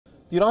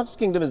The United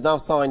Kingdom has now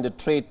signed a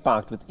trade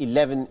pact with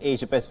 11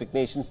 Asia-Pacific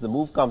nations. The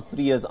move comes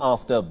 3 years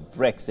after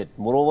Brexit.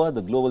 Moreover,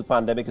 the global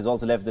pandemic has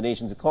also left the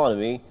nation's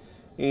economy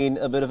in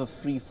a bit of a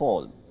free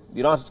fall. The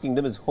United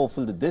Kingdom is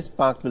hopeful that this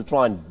pact will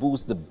try and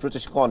boost the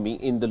British economy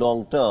in the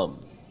long term.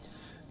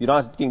 The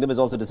United Kingdom has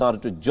also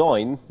decided to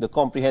join the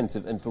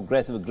Comprehensive and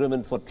Progressive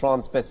Agreement for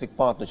Trans-Pacific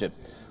Partnership,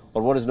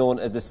 or what is known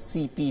as the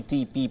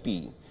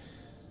CPTPP.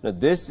 Now,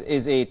 this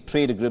is a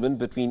trade agreement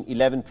between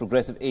 11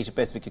 progressive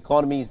Asia-Pacific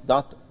economies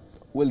that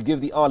will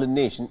give the island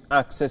nation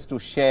access to a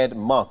shared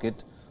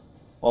market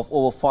of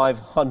over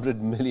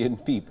 500 million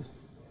people.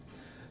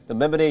 The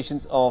member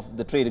nations of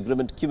the trade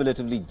agreement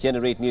cumulatively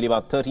generate nearly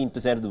about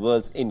 13% of the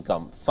world's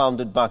income.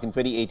 Founded back in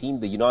 2018,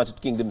 the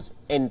United Kingdom's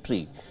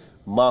entry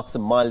marks a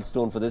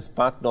milestone for this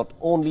pact. Not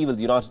only will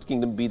the United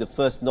Kingdom be the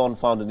first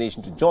non-founder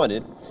nation to join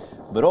it,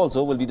 but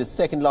also will be the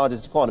second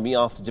largest economy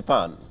after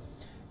Japan,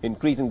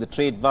 increasing the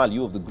trade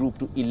value of the group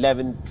to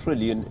 11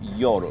 trillion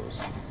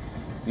euros.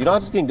 The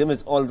United Kingdom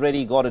has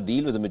already got a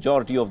deal with the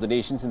majority of the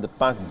nations in the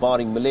pact,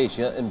 barring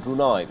Malaysia and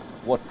Brunei.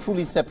 What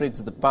truly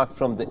separates the pact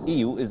from the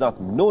EU is that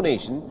no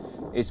nation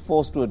is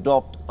forced to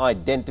adopt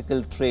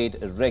identical trade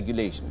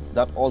regulations.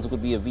 That also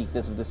could be a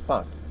weakness of this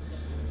pact.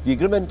 The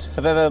agreement,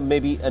 however, may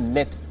be a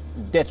net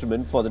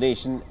detriment for the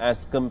nation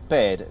as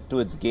compared to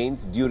its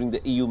gains during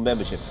the EU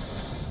membership.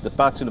 The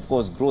pact will, of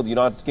course, grow the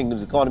United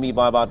Kingdom's economy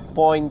by about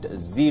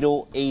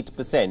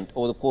 0.08%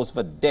 over the course of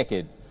a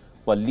decade,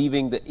 while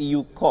leaving the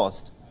EU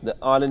cost the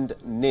island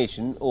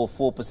nation over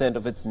 4%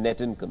 of its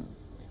net income.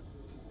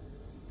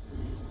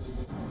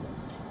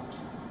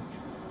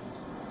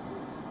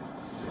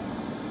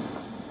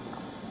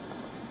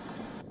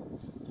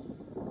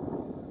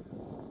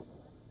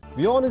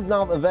 WION is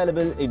now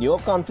available in your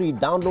country.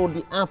 Download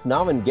the app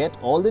now and get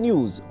all the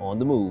news on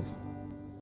the move.